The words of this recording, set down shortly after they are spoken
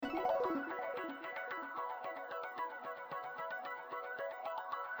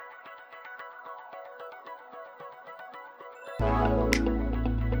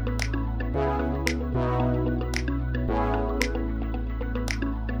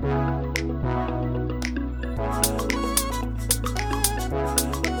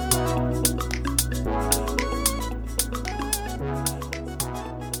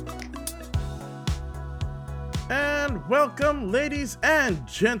Welcome, ladies and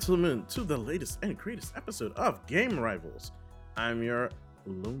gentlemen, to the latest and greatest episode of Game Rivals. I'm your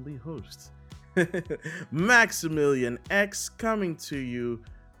lonely host, Maximilian X, coming to you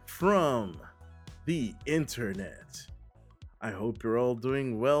from the internet. I hope you're all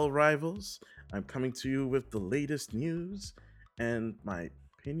doing well, rivals. I'm coming to you with the latest news and my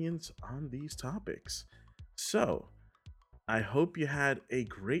opinions on these topics. So, I hope you had a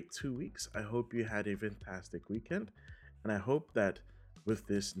great 2 weeks. I hope you had a fantastic weekend. And I hope that with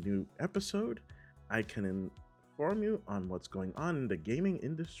this new episode, I can inform you on what's going on in the gaming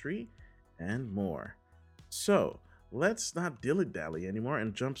industry and more. So, let's not dilly dally anymore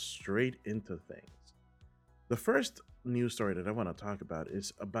and jump straight into things. The first news story that I want to talk about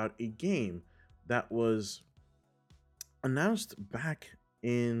is about a game that was announced back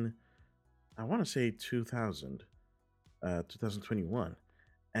in, I want to say 2021.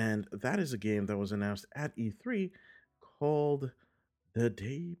 And that is a game that was announced at E3 called The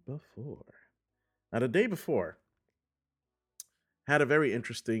Day Before. Now, The Day Before had a very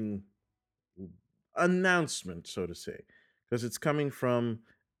interesting announcement, so to say, because it's coming from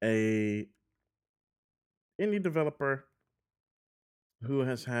a indie developer who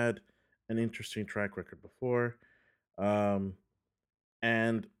has had an interesting track record before. Um,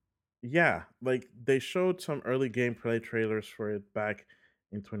 and yeah, like they showed some early gameplay trailers for it back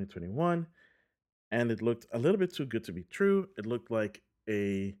in 2021, and it looked a little bit too good to be true. It looked like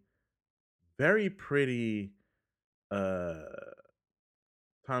a very pretty uh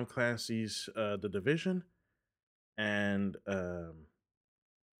Tom Clancy's The Division, and it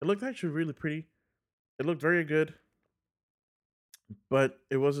looked actually really pretty. It looked very good, but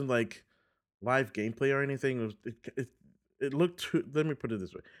it wasn't like live gameplay or anything. It looked too. Let me put it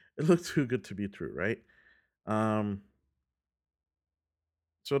this way: it looked too good to be true, right? Um,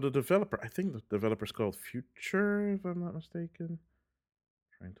 so the developer, I think the developer's called Future, if I'm not mistaken.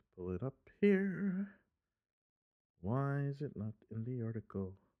 Trying to pull it up here. Why is it not in the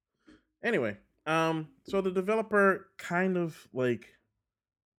article? Anyway, so the developer kind of like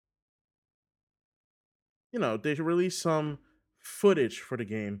they released some footage for the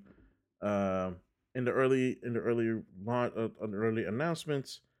game um in the early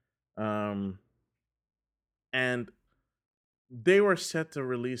announcements, um and they were set to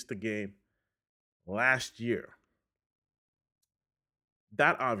release the game last year.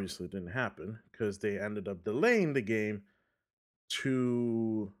 That obviously didn't happen because they ended up delaying the game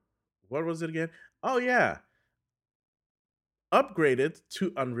to, what was it again? Oh yeah, upgraded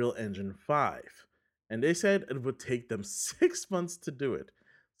to Unreal Engine 5. And they said it would take them 6 months to do it.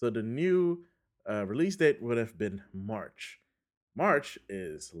 So the new release date would have been March. March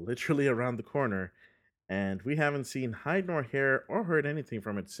is literally around the corner, and we haven't seen hide nor hair or heard anything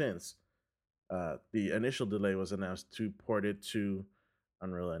from it since. The initial delay was announced to port it to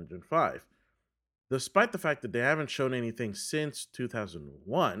Unreal Engine 5. Despite the fact that they haven't shown anything since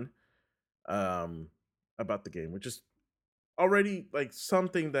 2001 um, about the game, which is already like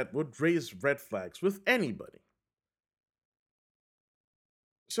something that would raise red flags with anybody.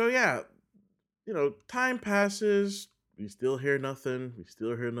 So yeah, time passes, we still hear nothing,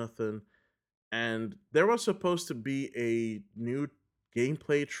 and there was supposed to be a new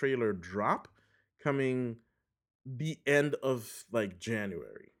gameplay trailer drop coming the end of like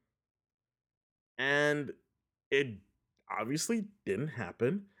January. And it obviously didn't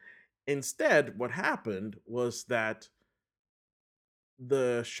happen. Instead, what happened was that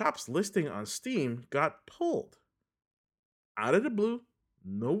the shop's listing on Steam got pulled out of the blue,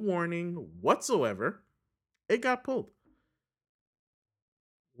 no warning whatsoever. It got pulled.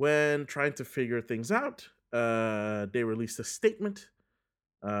 When trying to figure things out, they released a statement.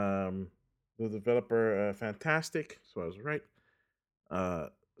 Um, the developer, Fantastic, so I was right, uh,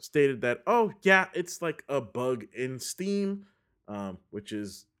 stated that, oh, yeah, it's like a bug in Steam, which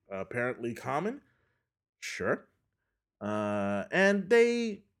is apparently common. Sure. And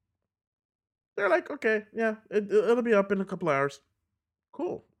they're like, okay, yeah, it'll be up in a couple hours.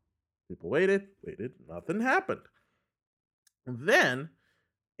 Cool. People waited, nothing happened. And then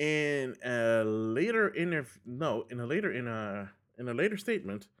in a later interview, no, in a later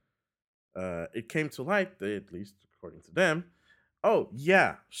statement, it came to light that, at least according to them, oh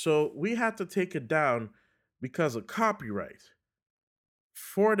yeah, so we had to take it down because of copyright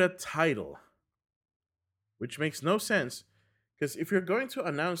for the title, which makes no sense. Because if you're going to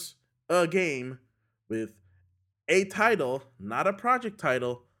announce a game with a title, not a project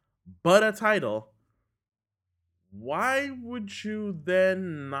title, but a title, why would you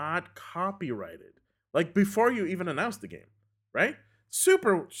then not copyright it? Like before you even announce the game, right?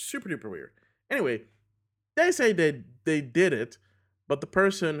 Super, super duper weird. Anyway, They say they did it, but the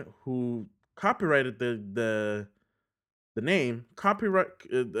person who copyrighted the name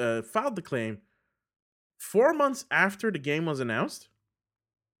copyright filed the claim 4 months after the game was announced,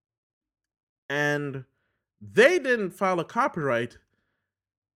 and they didn't file a copyright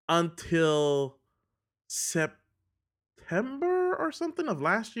until September or something of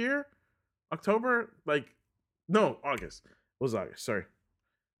last year, October, like no, August. It was August, sorry.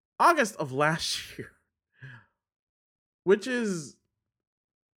 August of last year, which is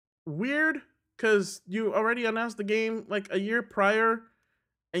weird cuz you already announced the game like a year prior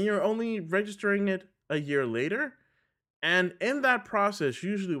and you're only registering it a year later. And in that process,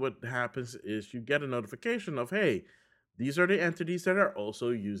 usually what happens is you get a notification of, hey, these are the entities that are also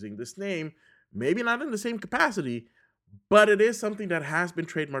using this name. Maybe not in the same capacity, but it is something that has been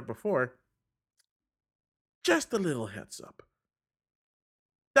trademarked before. Just a little heads up.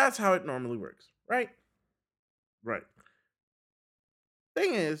 That's how it normally works, right? Right.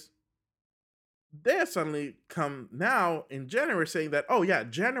 Thing is, they suddenly come now in January saying that, oh yeah,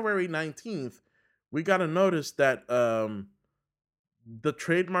 January 19th, we got a notice that the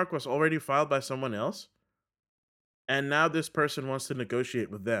trademark was already filed by someone else, and now this person wants to negotiate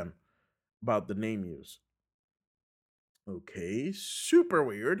with them about the name use. Okay, super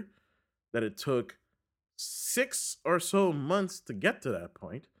weird that it took 6 or so months to get to that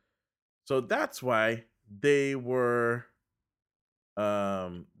point. So that's why they were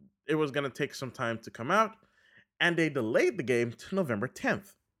um it was going to take some time to come out, and they delayed the game to November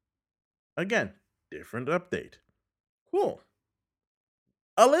 10th. Again, different update. Cool.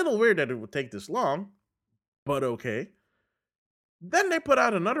 A little weird that it would take this long, but okay. Then they put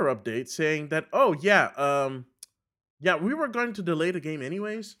out another update saying that, oh yeah, yeah, we were going to delay the game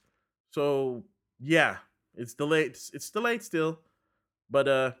anyways. So yeah, it's delayed. It's delayed still,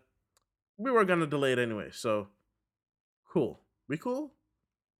 but we were gonna delay it anyway. So cool. We cool?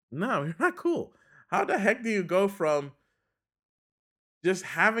 No, we're not cool. How the heck do you go from just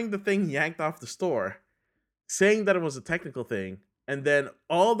having the thing yanked off the store, saying that it was a technical thing, and then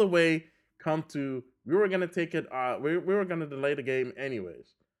all the way come to we were gonna take it we were gonna delay the game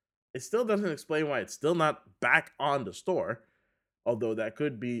anyways. It still doesn't explain why it's still not back on the store, although that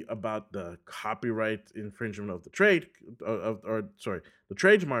could be about the copyright infringement of the trade, or sorry, the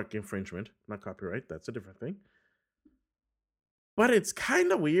trademark infringement, not copyright. That's a different thing. But it's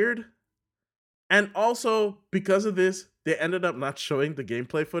kind of weird. And also, because of this, they ended up not showing the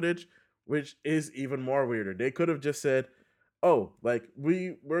gameplay footage, which is even more weirder. They could have just said, "Oh, like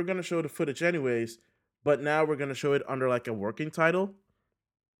we're gonna show the footage anyways, but now we're gonna show it under like a working title."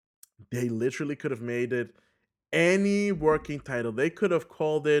 They literally could have made it any working title. They could have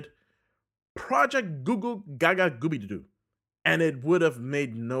called it Project Google Gaga Gooby Doo, and it would have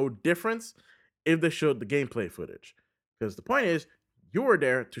made no difference if they showed the gameplay footage. Because the point is, you were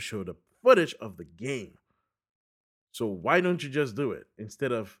there to show the footage of the game. So why don't you just do it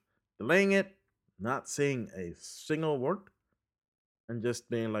instead of delaying it, not saying a single word, and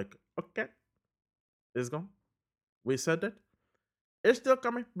just being like, okay, it's gone. We said it. It's still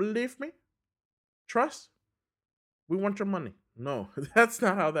coming. Believe me. Trust. We want your money. No, that's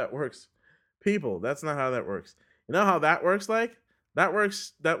not how that works. People, that's not how that works. You know how that works like? That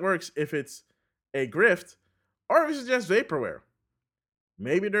works if it's a grift or if it's just vaporware.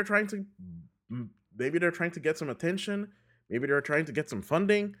 Maybe they're trying to maybe they're trying to get some attention, maybe they're trying to get some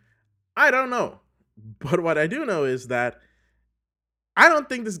funding. I don't know. But what I do know is that I don't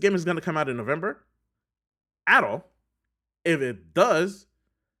think this game is going to come out in November at all. If it does,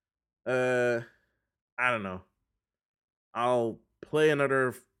 uh I don't know. I'll play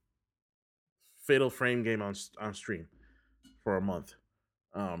another Fatal Frame game on stream for a month.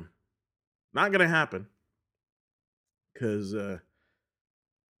 Um, Not gonna happen because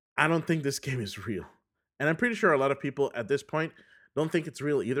I don't think this game is real, and I'm pretty sure a lot of people at this point don't think it's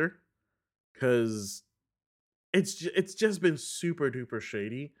real either because it's just been super duper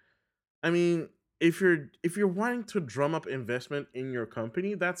shady. I mean, if you're wanting to drum up investment in your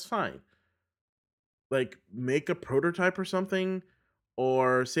company, that's fine. Like make a prototype or something,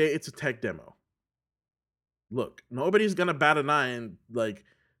 or say it's a tech demo. Look, nobody's gonna bat an eye and like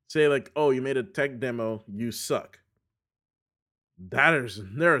say like, "Oh, you made a tech demo, you suck." There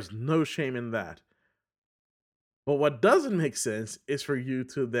is no shame in that. But what doesn't make sense is for you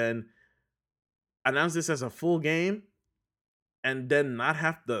to then announce this as a full game and then not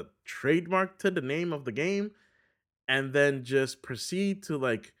have the trademark to the name of the game and then just proceed to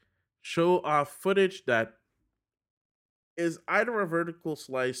like show off footage that is either a vertical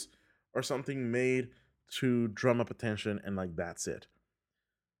slice or something made to drum up attention and like that's it.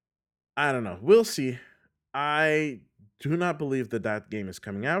 I don't know. We'll see. I do not believe that that game is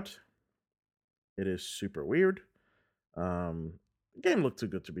coming out. It is super weird. Um, Game looked too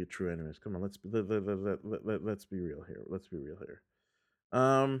good to be true, anyways. Come on, let's be real here. Let's be real here.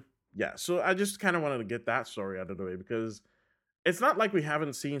 Yeah. So I just kind of wanted to get that story out of the way because it's not like we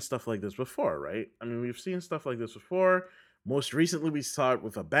haven't seen stuff like this before, right? I mean, we've seen stuff like this before. Most recently, we saw it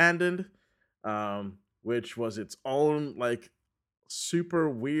with Abandoned, which was its own like super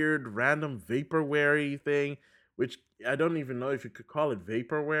weird, random vaporware thing, which I don't even know if you could call it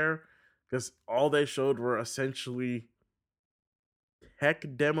vaporware because all they showed were essentially tech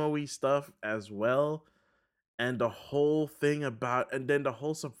demo-y stuff as well. And the whole thing about, and then the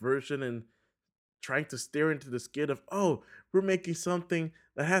whole subversion and trying to steer into the skid of, oh, we're making something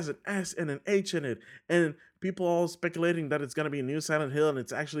that has an S and an H in it, and people all speculating that it's gonna be a new Silent Hill and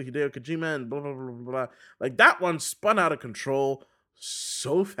it's actually Hideo Kojima and blah blah blah blah blah. Like that one spun out of control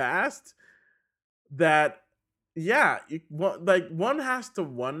so fast that yeah, like one has to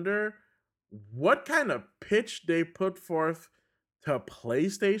wonder what kind of pitch they put forth to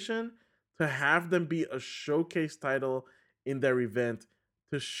PlayStation to have them be a showcase title in their event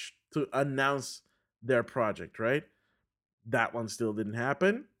to announce their project, right? That one still didn't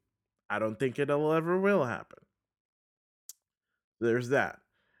happen. I don't think it'll ever will happen. There's that.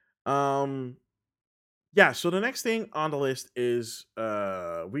 Um yeah, so the next thing on the list is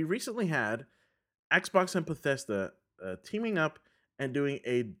we recently had Xbox and Bethesda teaming up and doing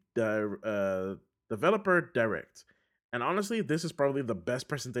a developer direct. And honestly, this is probably the best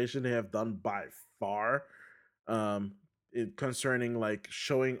presentation they have done by far. Concerning like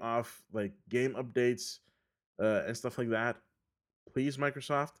showing off like game updates and stuff like that. Please,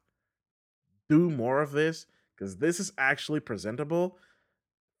 Microsoft, do more of this because this is actually presentable,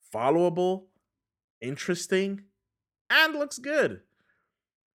 followable, interesting, and looks good.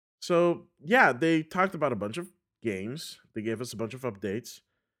 So yeah, they talked about a bunch of games. They gave us a bunch of updates.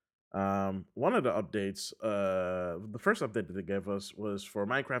 One of the updates, the first update that they gave us was for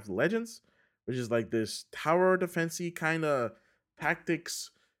Minecraft Legends, which is like this tower defensey kind of tactics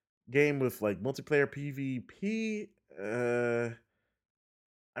game with like multiplayer PvP.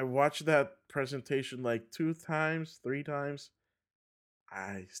 I watched that presentation like 2 times, 3 times.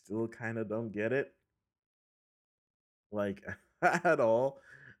 I still kind of don't get it, like at all.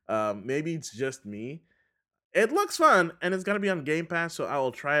 Maybe it's just me. It looks fun, and it's gonna be on Game Pass, so I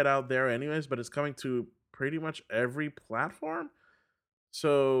will try it out there anyways. But it's coming to pretty much every platform.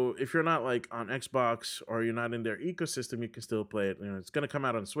 So if you're not like on Xbox or you're not in their ecosystem, you can still play it. It's gonna come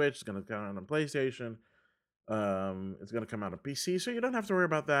out on Switch. It's gonna come out on PlayStation. It's gonna come out on PC, so you don't have to worry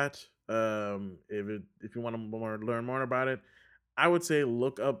about that. If you want to learn more about it, I would say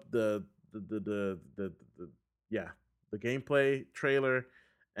look up the yeah, the gameplay trailer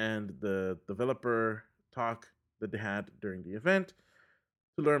and the developer talk that they had during the event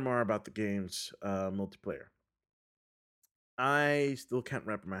to learn more about the game's multiplayer. I still can't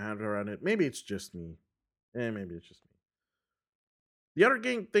wrap my head around it. Maybe it's just me. Maybe it's just me. The other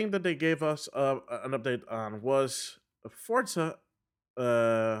game thing that they gave us an update on was Forza.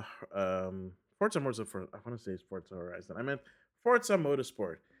 Uh, Forza Motorsport. I want to say it's Forza Horizon. I meant Forza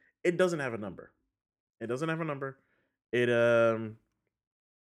Motorsport. It doesn't have a number. It doesn't have a number. It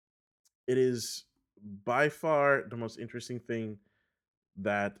it is by far the most interesting thing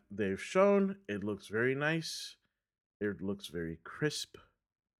that they've shown. It looks very nice. It looks very crisp.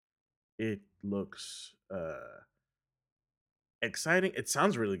 It looks exciting. It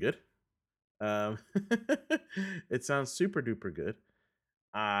sounds really good. Um, it sounds super duper good.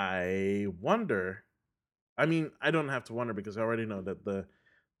 I wonder. I mean, I don't have to wonder because I already know that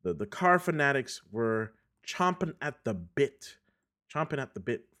the car fanatics were chomping at the bit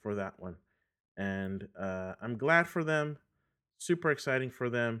for that one, and I'm glad for them. Super exciting for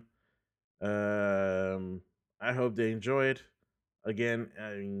them. Um, I hope they enjoy it. Again,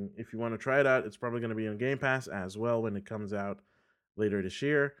 I mean, if you want to try it out, it's probably going to be on Game Pass as well when it comes out later this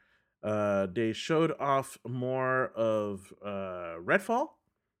year. They showed off more of Redfall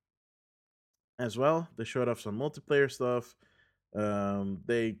as well. They showed off some multiplayer stuff.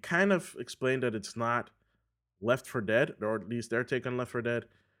 They kind of explained that it's not Left for Dead, or at least their take on Left for Dead.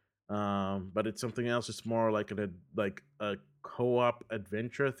 But it's something else. It's more like a co-op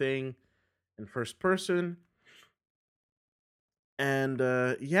adventure thing in first person. And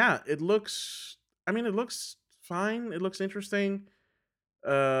yeah, it looks. I mean, it looks fine. It looks interesting.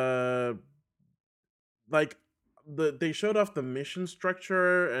 Uh, like they showed off the mission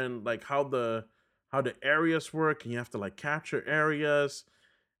structure and like how the areas work, and you have to like capture areas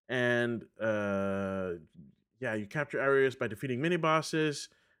and yeah, you capture areas by defeating mini bosses.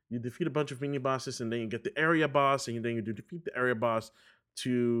 you defeat a bunch of mini bosses, and then you get the area boss, and then you do defeat the area boss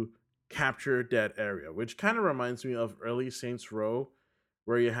to capture that area, which kind of reminds me of early Saints Row,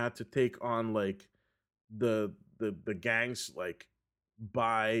 where you had to take on like the gangs like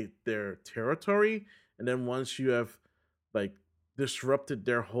by their territory, and then once you have like disrupted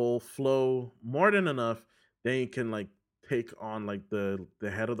their whole flow more than enough, then you can like take on like the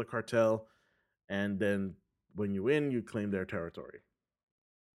head of the cartel, and then when you win, you claim their territory,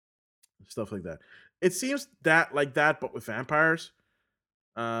 stuff like that. It seems that like that, but with vampires.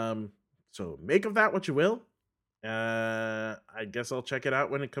 Um, so make of that what you will. I guess I'll check it out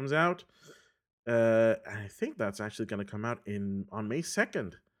when it comes out. I think that's actually going to come out in on May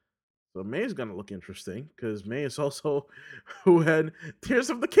 2nd. So May is going to look interesting because May is also when Tears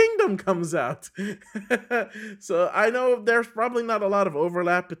of the Kingdom comes out. So I know there's probably not a lot of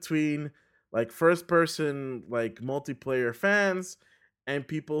overlap between like first person like multiplayer fans and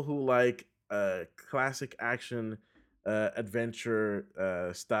people who like classic action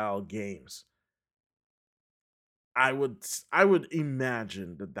adventure style games. I would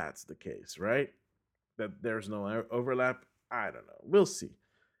imagine that that's the case, right? That there's no overlap. I don't know. We'll see.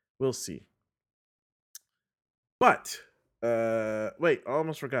 We'll see. But wait, I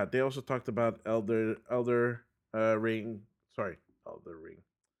almost forgot. They also talked about Elder Ring. Sorry, Elder Ring.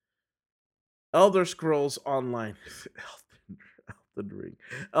 Elder Scrolls Online. Elden Ring.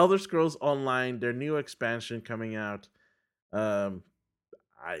 Elder Scrolls Online, their new expansion coming out. Um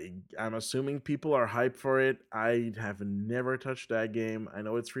I'm assuming people are hyped for it. I have never touched that game. I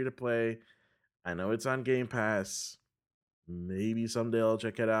know it's free to play. I know it's on Game Pass. Maybe someday I'll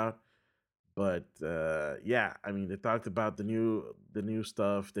check it out. But yeah, I mean, they talked about the new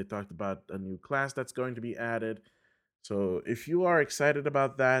stuff. They talked about a new class that's going to be added. So if you are excited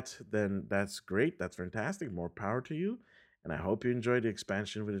about that, then that's great. That's fantastic. More power to you. And I hope you enjoy the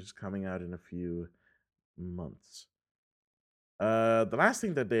expansion, which is coming out in a few months. The last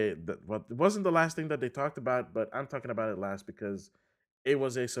thing that what it wasn't the last thing that they talked about, but I'm talking about it last because it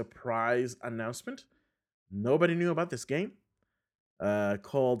was a surprise announcement. Nobody knew about this game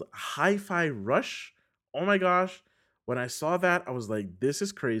called Hi-Fi Rush. Oh my gosh. When I saw that, I was like, this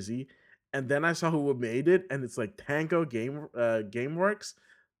is crazy. And then I saw who made it, and it's like Tango Gameworks,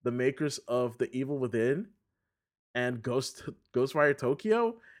 the makers of The Evil Within and Ghostwire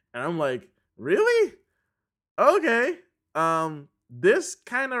Tokyo. And I'm like, really? Okay. This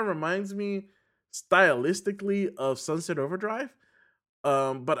kind of reminds me stylistically of Sunset Overdrive,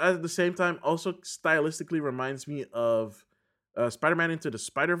 but at the same time, also stylistically reminds me of Spider-Man Into the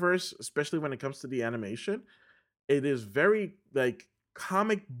Spider-Verse, especially when it comes to the animation. It is very like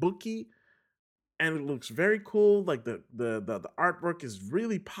comic booky, and it looks very cool. Like the artwork is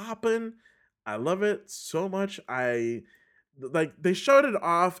really popping. I love it so much. I like they showed it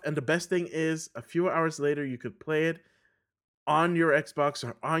off, and the best thing is, a few hours later, you could play it on your Xbox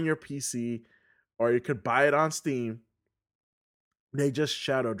or on your PC, or you could buy it on Steam. They just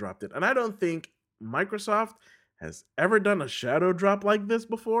shadow dropped it. And I don't think Microsoft has ever done a shadow drop like this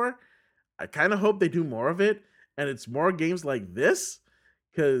before. I kind of hope they do more of it, and it's more games like this,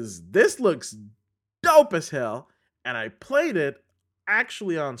 because this looks dope as hell. And I played it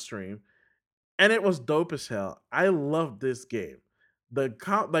actually on stream, and it was dope as hell. I love this game.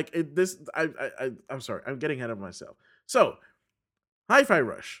 Like it this I'm sorry, I'm getting ahead of myself. So, Hi-Fi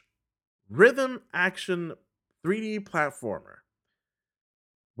Rush, rhythm action 3D platformer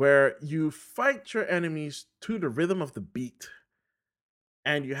where you fight your enemies to the rhythm of the beat,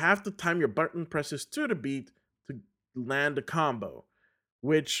 and you have to time your button presses to the beat to land a combo,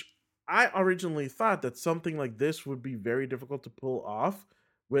 which I originally thought that something like this would be very difficult to pull off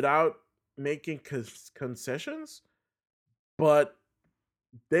without making concessions, but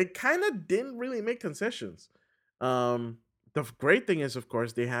they kind of didn't really make concessions. The great thing is, of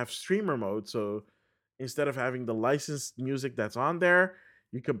course, they have streamer mode, so instead of having the licensed music that's on there,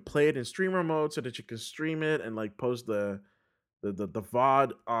 you can play it in streamer mode so that you can stream it and like post the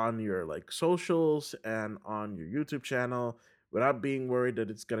VOD on your like socials and on your YouTube channel without being worried that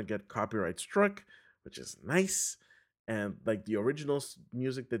it's gonna get copyright struck, which is nice. And like the original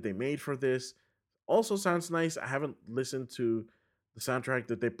music that they made for this also sounds nice. I haven't listened to the soundtrack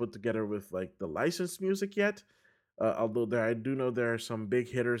that they put together with like the licensed music yet. Although I do know there are some big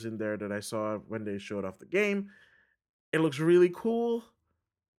hitters in there that I saw when they showed off the game. It looks really cool.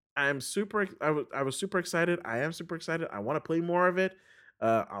 I was super excited. I am super excited. I want to play more of it.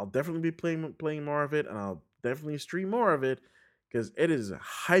 I'll definitely be playing more of it, and I'll definitely stream more of it because it is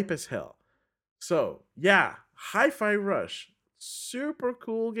hype as hell. So yeah, Hi-Fi Rush, super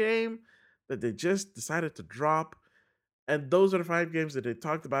cool game that they just decided to drop. And those are the 5 games that they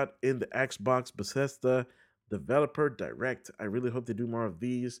talked about in the Xbox Bethesda Developer Direct. I really hope they do more of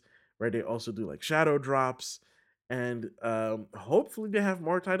these, where they also do like shadow drops, and hopefully they have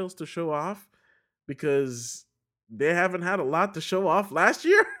more titles to show off because they haven't had a lot to show off last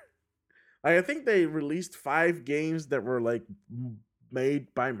year. I think they released 5 games that were like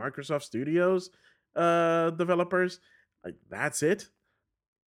made by Microsoft Studios developers. Like that's it.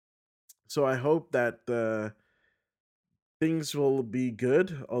 So I hope that things will be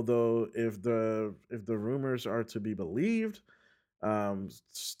good. Although if the rumors are to be believed, dang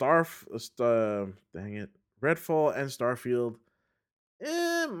it, Redfall and Starfield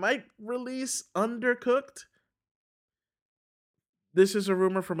might release Undercooked. This is a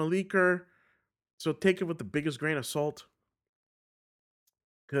rumor from a leaker, so take it with the biggest grain of salt.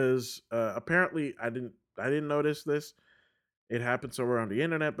 Because apparently I didn't notice this. It happened somewhere on the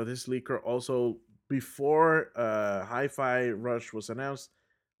internet, but this leaker also before Hi-Fi Rush was announced,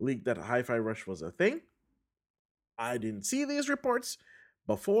 leaked that Hi-Fi Rush was a thing. I didn't see these reports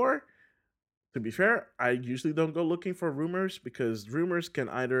before. To be fair, I usually don't go looking for rumors because rumors can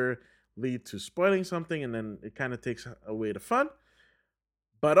either lead to spoiling something and then it kind of takes away the fun,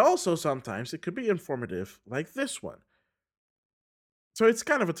 but also sometimes it could be informative, like this one. So it's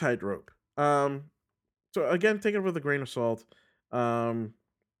kind of a tightrope. So again, take it with a grain of salt. Um,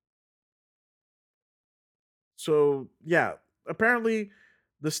 so yeah, apparently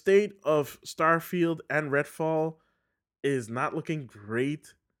the state of Starfield and Redfall is not looking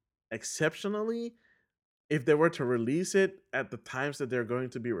great exceptionally. If they were to release it at the times that they're going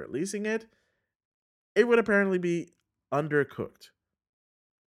to be releasing it, it would apparently be undercooked,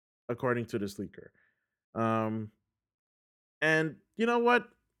 according to this leaker. Um, and you know what?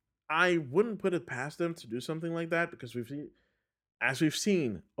 I wouldn't put it past them to do something like that because as we've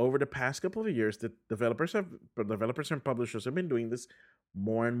seen over the past couple of years, that developers and publishers have been doing this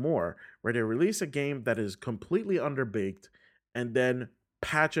more and more, where they release a game that is completely underbaked and then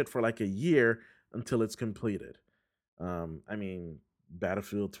patch it for like a year until it's completed. I mean,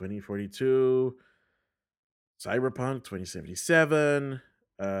 Battlefield 2042, Cyberpunk 2077,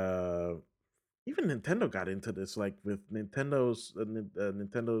 even Nintendo got into this, like with Nintendo's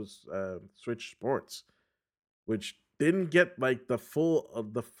Switch Sports, which didn't get like the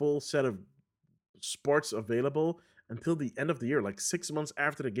full set of sports available until the end of the year, like 6 months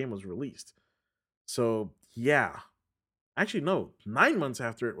after the game was released. So yeah, actually no, 9 months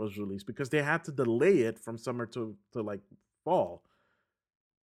after it was released because they had to delay it from summer to like fall.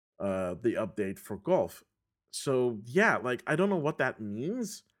 The update for golf. So yeah, like I don't know what that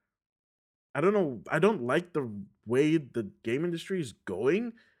means. I don't know. I don't like the way the game industry is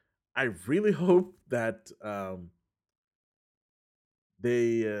going. I really hope that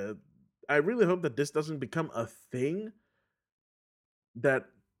they I really hope that this doesn't become a thing that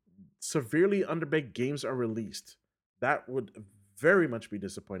severely underbaked games are released. That would very much be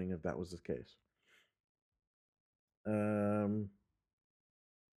disappointing if that was the case. Um,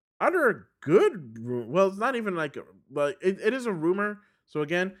 other well, it's not even like, but it is a rumor. So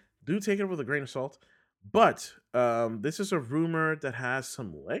again, do take it with a grain of salt. But this is a rumor that has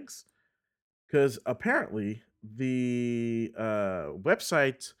some legs because apparently the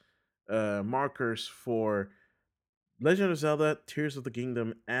website markers for Legend of Zelda, Tears of the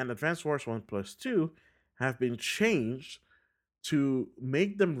Kingdom, and Advance Wars 1 plus 2 have been changed to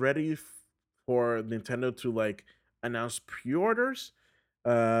make them ready for Nintendo to like announce pre-orders.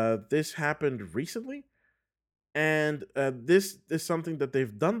 This happened recently, and this is something that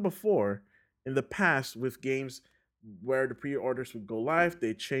they've done before in the past with games where the pre-orders would go live.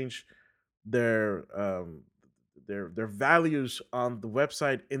 They change their their values on the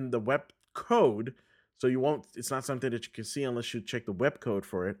website in the web code, so you won't. It's not something that you can see unless you check the web code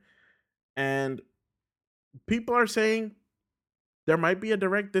for it. And people are saying there might be a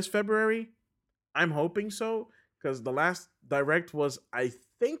direct this February. I'm hoping so because the last direct was, I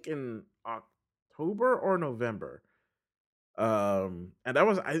think, in October or November. And that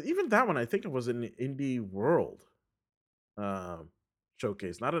was even that one. I think it was in the Indie World um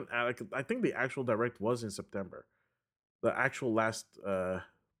showcase. Not an I think the actual direct was in September. The actual last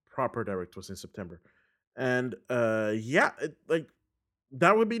proper direct was in September, and yeah, like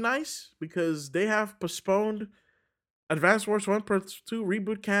that would be nice because they have postponed Advanced Wars 1 plus 2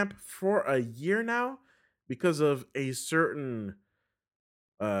 Reboot Camp for a year now because of a certain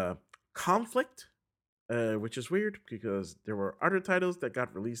uh, conflict, which is weird because there were other titles that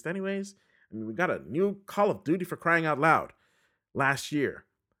got released anyways. I mean, we got a new Call of Duty, for crying out loud, last year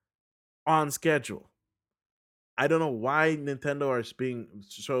on schedule. I don't know why Nintendo is being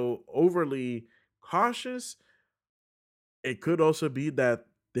so overly cautious. It could also be that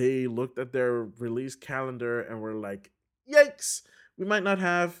they looked at their release calendar and were like, "Yikes, we might not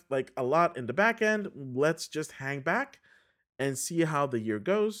have like a lot in the back end. Let's just hang back and see how the year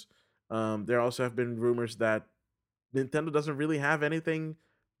goes." There also have been rumors that Nintendo doesn't really have anything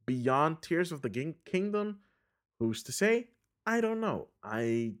beyond Tears of the Kingdom. Who's to say? I don't know.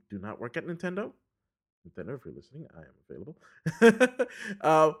 I do not work at Nintendo. Nintendo, if you're listening, I am available.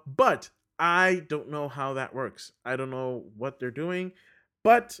 But I don't know how that works. I don't know what they're doing,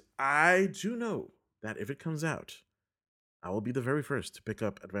 but I do know that if it comes out, I will be the very first to pick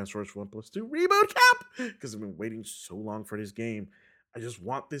up Advance Wars 1 Plus 2 Reboot Cap because I've been waiting so long for this game. I just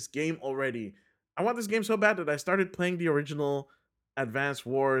want this game already. I want this game so bad that I started playing the original Advance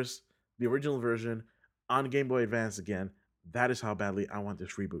Wars, the original version, on Game Boy Advance again. That is how badly I want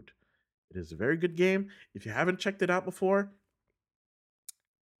this reboot. It is a very good game. If you haven't checked it out before,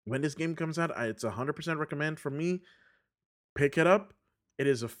 when this game comes out, it's 100% recommend from me. Pick it up. It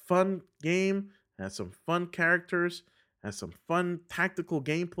is a fun game, has some fun characters, has some fun tactical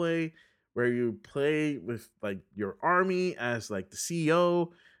gameplay where you play with like your army as like the CEO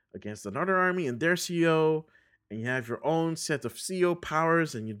against another army and their CEO, and you have your own set of CEO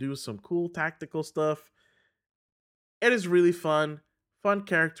powers and you do some cool tactical stuff. It is really fun, fun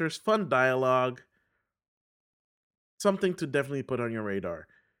characters, fun dialogue, something to definitely put on your radar.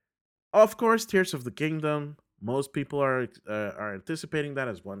 Of course, Tears of the Kingdom. Most people are anticipating that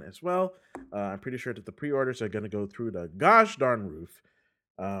as one as well. I'm pretty sure that the pre-orders are going to go through the gosh darn roof,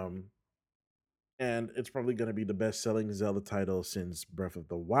 um, and it's probably going to be the best-selling Zelda title since Breath of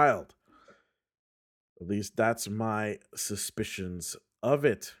the Wild. At least that's my suspicions of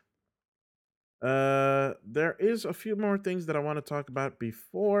it. There is a few more things that I want to talk about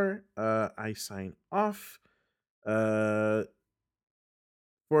before I sign off. Uh,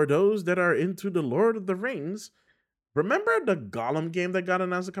 for those that are into the Lord of the Rings, remember the Gollum game that got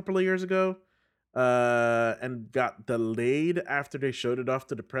announced a couple of years ago? And got delayed after they showed it off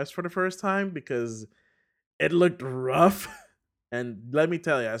to the press for the first time because it looked rough. And let me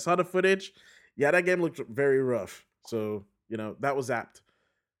tell you, I saw the footage. Yeah, that game looked very rough. So, that was apt.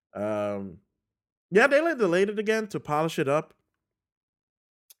 Um, yeah, they delayed it again to polish it up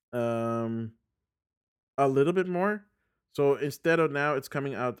um, a little bit more. So instead of now, it's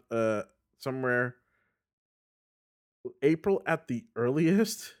coming out somewhere April at the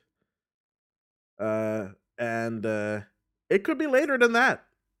earliest. And it could be later than that.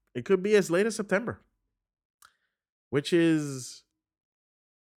 It could be as late as September, which is,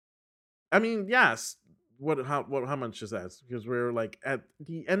 I mean, yes. How much is that? Because we're like at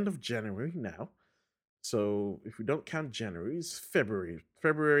the end of January now. So if we don't count January, it's February,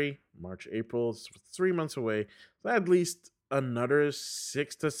 March, April. It's 3 months away. So at least another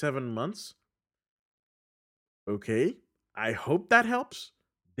 6 to 7 months. Okay, I hope that helps.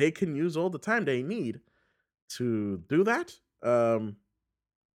 They can use all the time they need to do that. You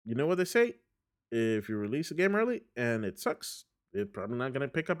know what they say? If you release a game early and it sucks, it's probably not going to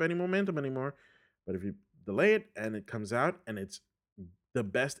pick up any momentum anymore. But if you delay it and it comes out and it's the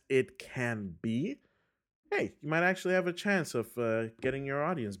best it can be, hey, you might actually have a chance of getting your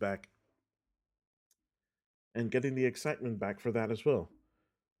audience back and getting the excitement back for that as well.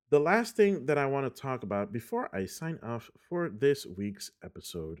 The last thing that I want to talk about before I sign off for this week's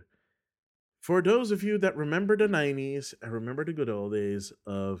episode, for those of you that remember the 90s and remember the good old days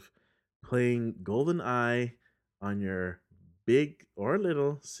of playing GoldenEye on your big or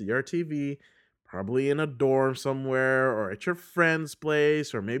little CRTV, probably in a dorm somewhere or at your friend's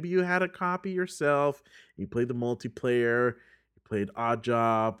place, or maybe you had a copy yourself, you played the multiplayer, you played Odd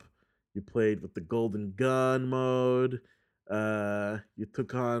Job, you played with the Golden Gun mode, you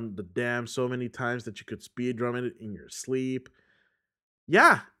took on the dam so many times that you could speedrun it in your sleep.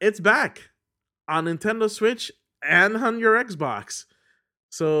 Yeah, it's back on Nintendo Switch and on your Xbox.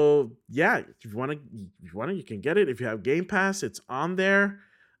 So yeah, if you want to, you can get it. If you have Game Pass, it's on there.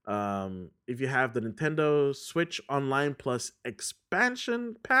 If you have the Nintendo Switch Online Plus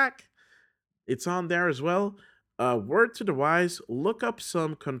expansion pack, it's on there as well. Word to the wise, look up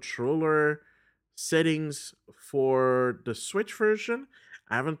some controller settings for the Switch version.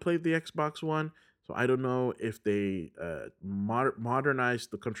 I haven't played the Xbox one, so I don't know if they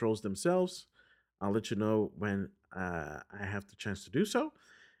modernized the controls themselves. I'll let you know when I have the chance to do so.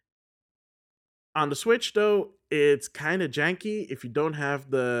 On the Switch, though, it's kind of janky if you don't have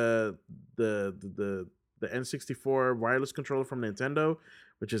the N64 wireless controller from Nintendo,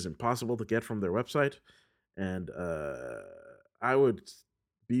 which is impossible to get from their website. And I would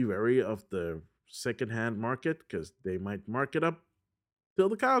be wary of the secondhand market because they might mark it up till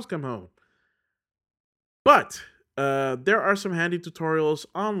the cows come home. But There are some handy tutorials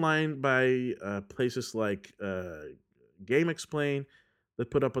online by places like Game Explain that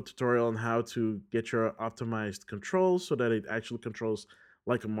put up a tutorial on how to get your optimized controls so that it actually controls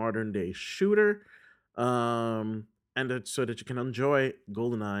like a modern day shooter, and so that you can enjoy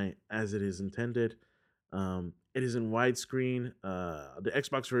GoldenEye as it is intended. It is in widescreen. The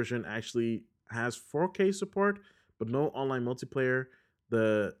Xbox version actually has 4K support, but no online multiplayer.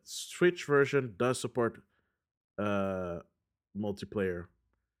 The Switch version does support uh, multiplayer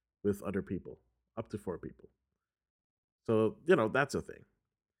with other people, up to 4 people. So that's a thing.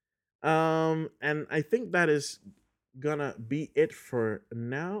 And I think that is gonna be it for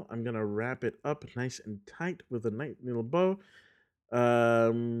now. I'm gonna wrap it up nice and tight with a nice little bow. I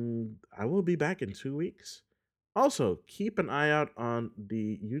will be back in 2 weeks. Also, keep an eye out on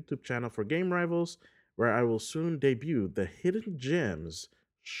the YouTube channel for Game Rivals, where I will soon debut the Hidden Gems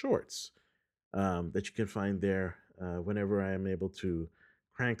shorts that you can find there whenever I am able to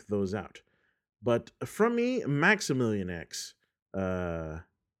crank those out. But from me, Maximilian X, uh,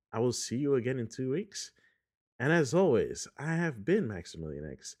 I will see you again in 2 weeks. And as always, I have been Maximilian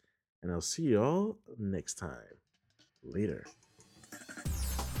X, and I'll see you all next time. Later.